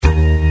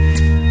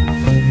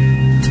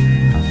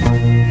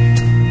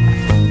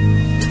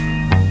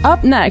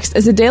Up next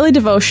is a daily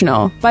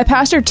devotional by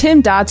Pastor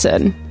Tim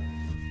Dodson,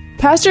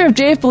 pastor of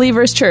JF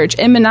Believers Church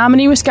in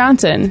Menominee,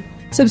 Wisconsin.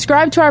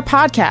 Subscribe to our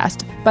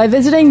podcast by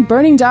visiting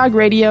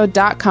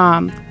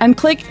burningdogradio.com and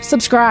click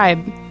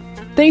subscribe.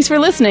 Thanks for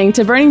listening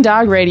to Burning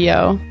Dog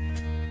Radio.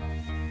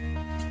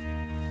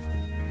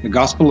 The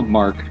Gospel of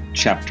Mark,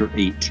 chapter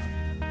 8.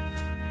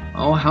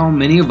 Oh, how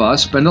many of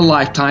us spend a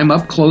lifetime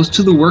up close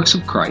to the works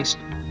of Christ,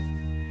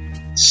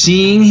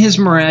 seeing His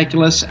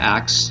miraculous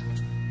acts,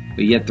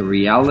 but yet the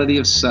reality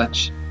of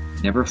such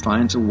never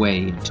finds a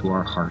way into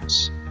our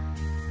hearts.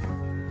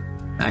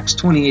 Acts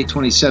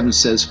 28:27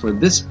 says, "For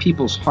this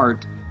people's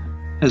heart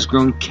has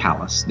grown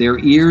callous. Their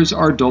ears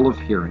are dull of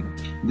hearing.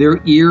 Their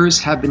ears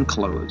have been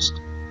closed,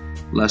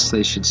 lest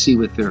they should see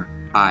with their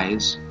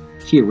eyes,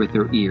 hear with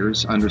their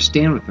ears,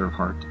 understand with their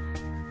heart,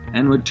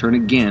 and would turn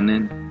again,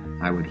 and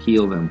I would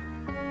heal them."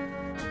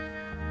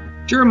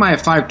 Jeremiah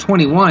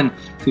 5:21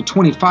 through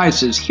 25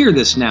 says, "Hear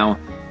this now,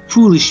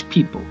 foolish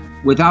people,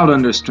 without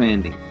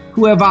understanding,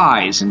 who have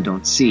eyes and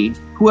don't see,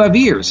 who have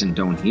ears and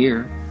don't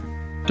hear.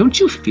 Don't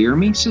you fear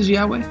me, says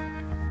Yahweh?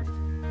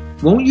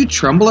 Won't you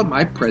tremble at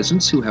my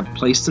presence, who have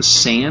placed the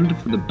sand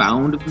for the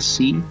bound of the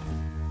sea,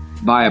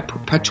 by a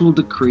perpetual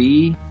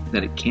decree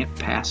that it can't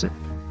pass it?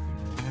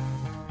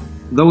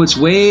 Though its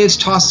waves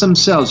toss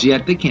themselves,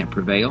 yet they can't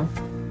prevail.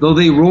 Though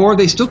they roar,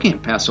 they still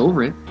can't pass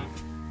over it.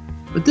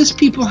 But this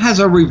people has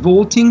a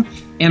revolting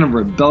and a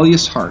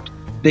rebellious heart.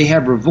 They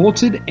have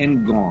revolted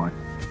and gone.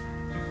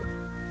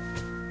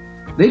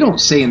 They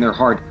don't say in their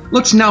heart,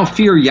 'Let's now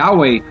fear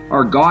Yahweh,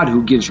 our God,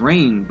 who gives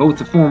rain, both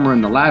the former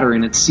and the latter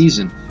in its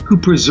season, who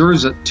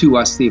preserves to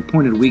us the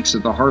appointed weeks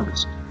of the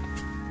harvest.'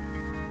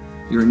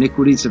 Your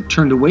iniquities have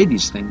turned away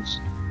these things,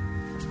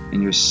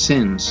 and your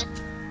sins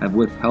have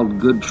withheld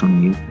good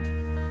from you."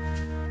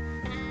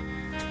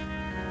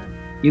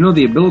 You know,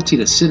 the ability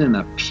to sit in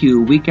a pew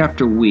week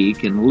after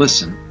week and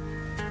listen,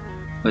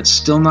 but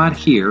still not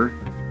hear,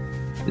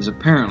 is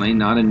apparently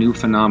not a new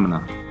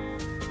phenomenon.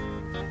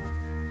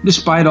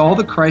 Despite all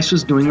that Christ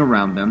was doing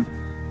around them,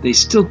 they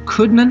still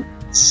couldn't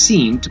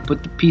seem to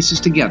put the pieces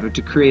together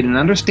to create an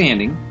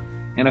understanding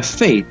and a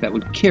faith that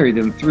would carry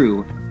them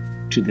through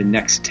to the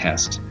next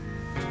test.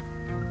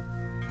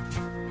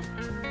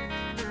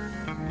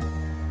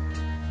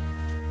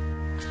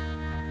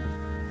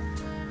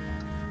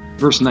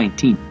 Verse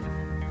 19.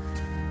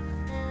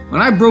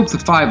 "When I broke the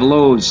 5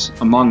 loaves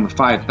among the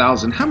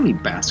 5,000, how many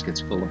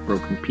baskets full of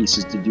broken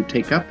pieces did you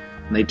take up?"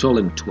 And they told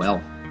him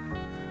 12.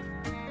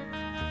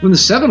 "When the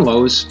 7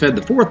 loaves fed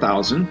the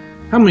 4,000,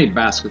 how many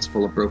baskets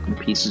full of broken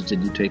pieces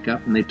did you take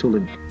up?" And they told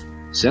him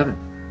 7.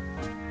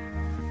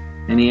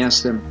 And he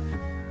asked them,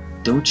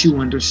 "Don't you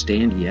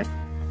understand yet?"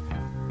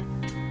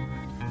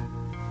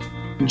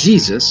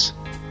 Jesus,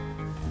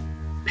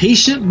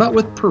 patient but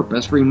with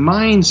purpose,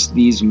 reminds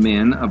these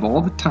men of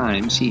all the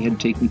times he had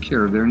taken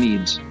care of their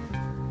needs.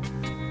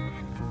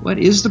 What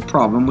is the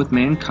problem with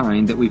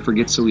mankind that we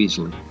forget so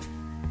easily?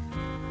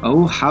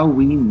 Oh, how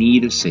we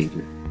need a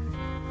Savior.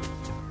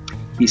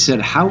 He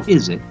said, "How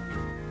is it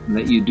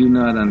that you do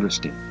not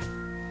understand?"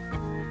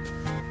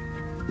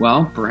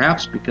 Well,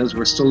 perhaps because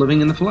we're still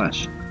living in the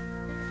flesh.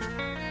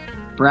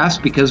 Perhaps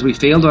because we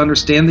fail to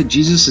understand that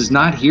Jesus is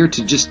not here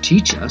to just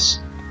teach us,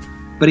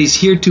 but He's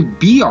here to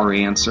be our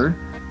answer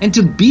and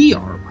to be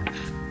our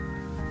life.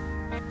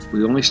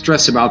 We only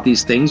stress about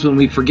these things when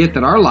we forget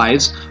that our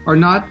lives are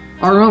not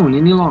our own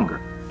any longer.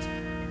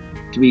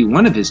 To be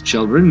one of His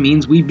children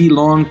means we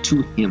belong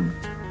to Him.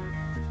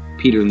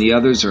 Peter and the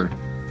others are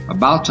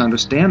about to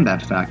understand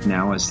that fact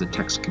now as the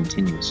text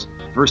continues.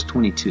 Verse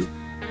 22.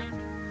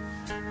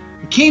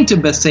 "He came to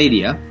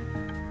Bethsaida.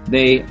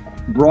 They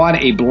brought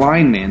a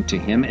blind man to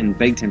Him and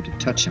begged Him to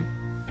touch him.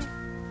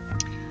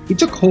 He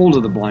took hold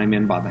of the blind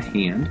man by the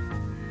hand,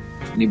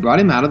 and He brought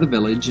him out of the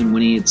village, and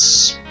when He had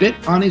spit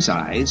on his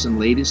eyes and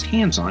laid His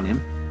hands on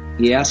him,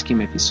 He asked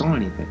him if he saw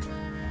anything.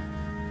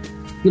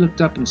 He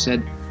looked up and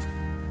said,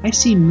 'I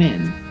see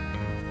men,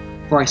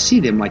 for I see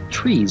them like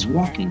trees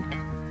walking.'"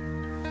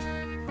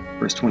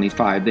 Verse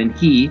 25, "Then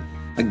He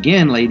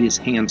again laid His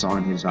hands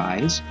on his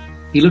eyes.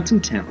 He looked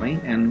intently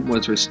and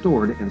was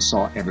restored and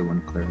saw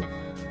everyone clearly.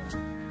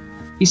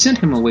 He sent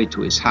him away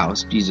to his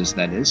house," Jesus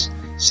that is,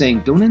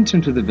 "saying, 'Don't enter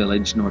into the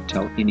village nor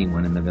tell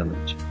anyone in the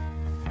village.'"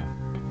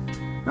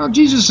 Now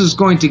Jesus is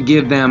going to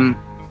give them,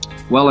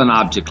 an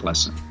object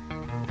lesson.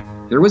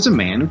 There was a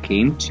man who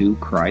came to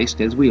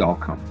Christ as we all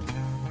come,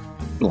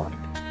 blind.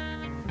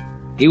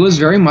 He was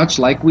very much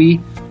like we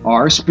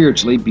are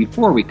spiritually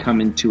before we come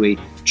into a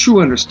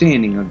true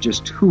understanding of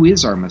just who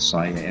is our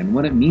Messiah and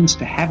what it means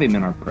to have Him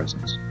in our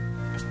presence.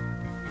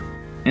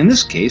 In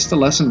this case, the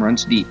lesson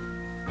runs deep.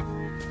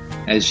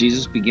 As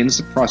Jesus begins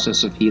the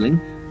process of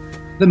healing,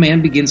 the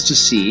man begins to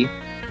see,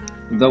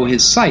 though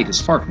his sight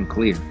is far from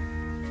clear.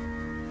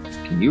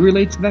 Can you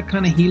relate to that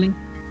kind of healing?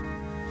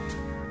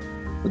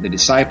 But the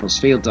disciples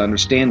failed to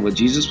understand what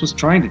Jesus was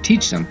trying to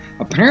teach them.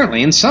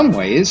 Apparently, in some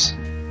ways,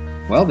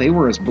 they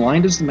were as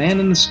blind as the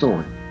man in the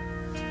story.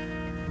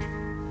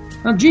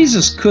 Now,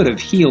 Jesus could have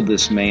healed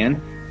this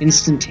man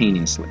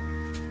instantaneously.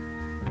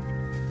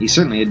 He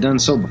certainly had done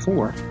so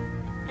before.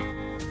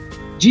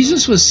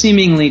 Jesus was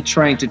seemingly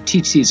trying to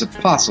teach these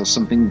apostles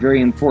something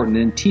very important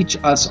and teach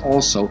us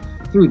also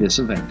through this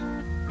event.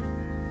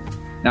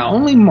 Now,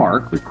 only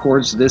Mark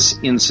records this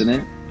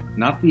incident,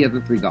 not the other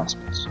three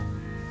Gospels.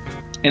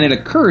 And it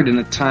occurred in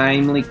a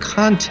timely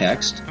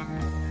context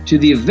to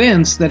the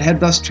events that had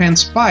thus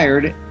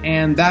transpired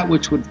and that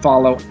which would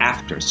follow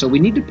after. So we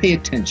need to pay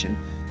attention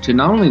to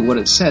not only what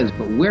it says,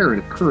 but where it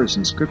occurs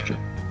in Scripture.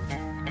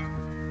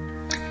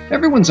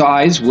 Everyone's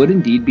eyes would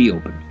indeed be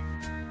opened.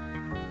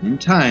 In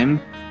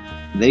time,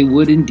 they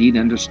would indeed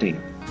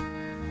understand.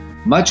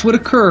 Much would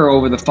occur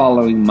over the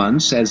following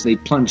months as they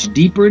plunged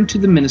deeper into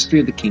the ministry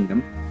of the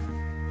kingdom,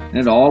 and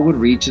it all would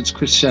reach its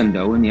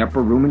crescendo in the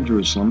upper room in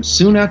Jerusalem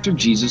soon after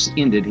Jesus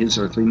ended his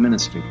earthly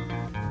ministry.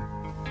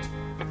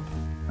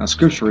 Now,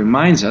 Scripture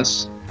reminds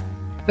us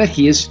that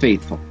he is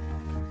faithful.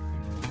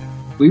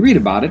 We read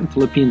about it in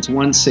Philippians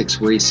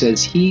 1:6, where he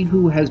says, "He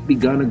who has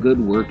begun a good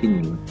work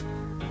in you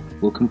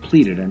will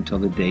complete it until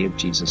the day of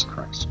Jesus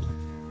Christ."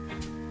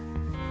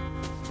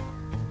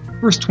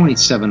 Verse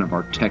 27 of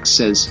our text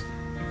says,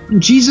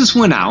 "Jesus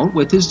went out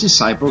with his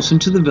disciples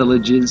into the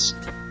villages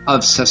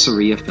of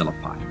Caesarea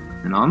Philippi.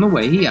 And on the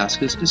way he asked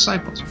his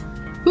disciples,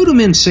 'Who do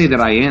men say that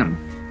I am?'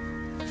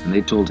 And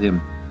they told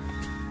him,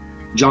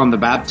 'John the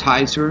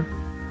Baptizer,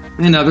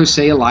 and others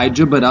say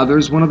Elijah, but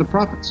others one of the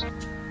prophets.'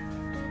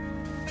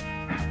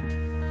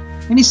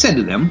 And he said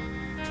to them,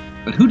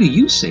 'But who do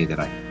you say that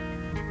I am?'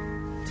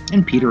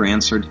 And Peter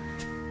answered,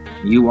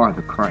 'You are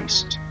the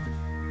Christ.'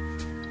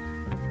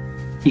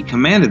 He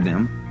commanded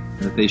them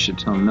that they should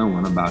tell no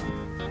one about him."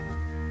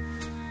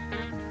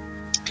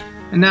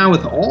 And now,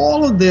 with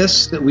all of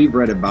this that we've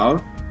read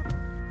about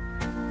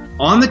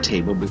on the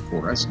table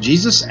before us,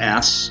 Jesus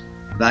asks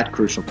that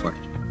crucial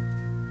question.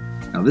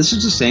 Now, this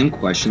is the same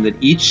question that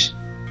each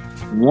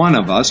one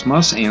of us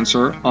must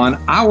answer on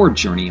our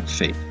journey of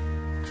faith.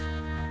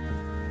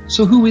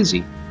 So who is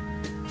he?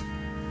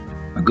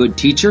 A good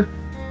teacher?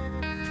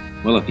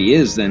 Well, if he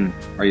is, then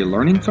are you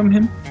learning from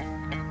him?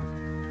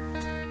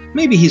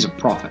 Maybe he's a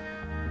prophet,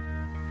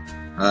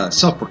 a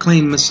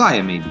self-proclaimed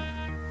Messiah maybe,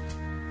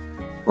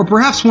 or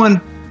perhaps one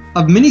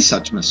of many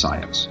such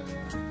Messiahs.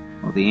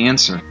 Well, the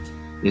answer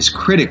is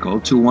critical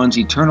to one's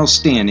eternal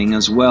standing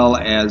as well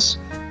as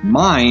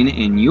mine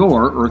and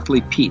your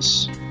earthly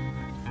peace,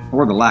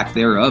 or the lack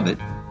thereof it.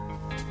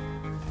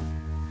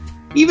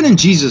 Even in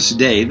Jesus'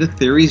 day, the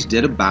theories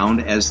did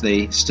abound as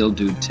they still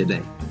do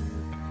today.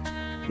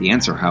 The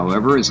answer,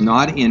 however, is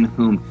not in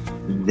whom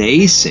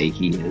they say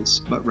he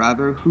is, but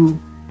rather who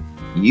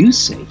you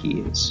say he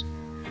is.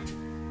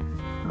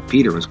 Now,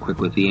 Peter was quick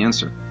with the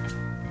answer.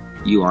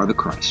 You are the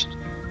Christ.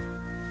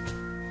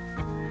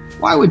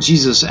 Why would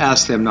Jesus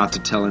ask them not to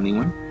tell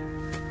anyone?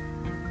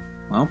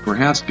 Well,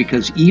 perhaps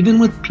because even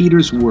with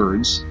Peter's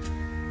words,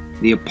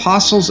 the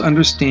apostles'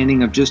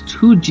 understanding of just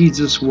who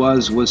Jesus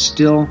was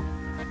still,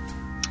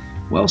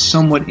 well,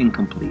 somewhat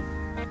incomplete.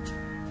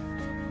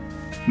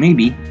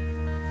 Maybe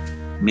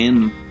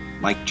men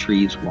like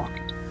trees walking.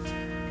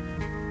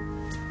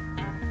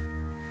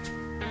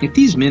 If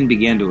these men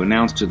began to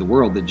announce to the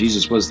world that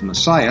Jesus was the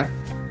Messiah,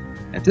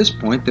 at this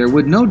point there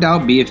would no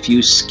doubt be a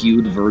few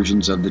skewed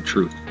versions of the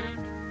truth.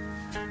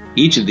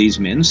 Each of these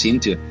men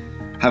seemed to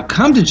have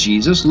come to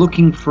Jesus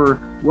looking for,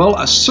 well,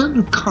 a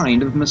certain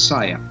kind of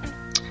Messiah.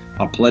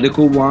 A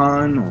political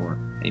one, or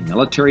a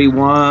military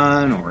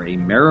one, or a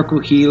miracle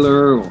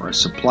healer, or a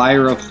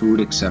supplier of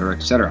food, etc.,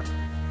 etc.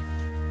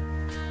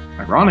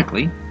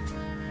 Ironically,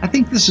 I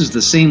think this is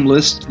the same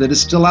list that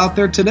is still out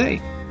there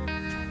today.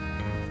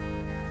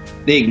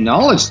 They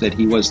acknowledged that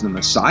he was the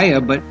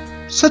Messiah, but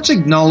such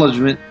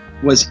acknowledgement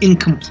was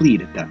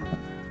incomplete at that point.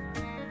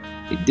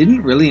 They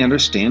didn't really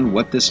understand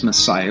what this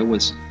Messiah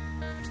was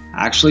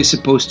actually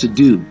supposed to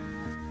do,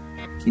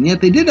 and yet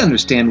they did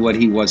understand what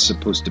he was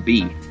supposed to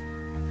be.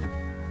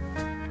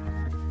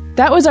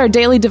 That was our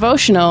daily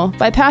devotional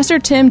by Pastor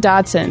Tim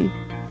Dodson.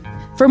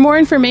 For more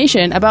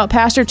information about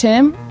Pastor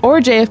Tim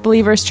or JF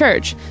Believers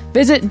Church,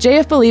 visit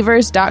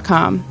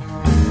jfbelievers.com.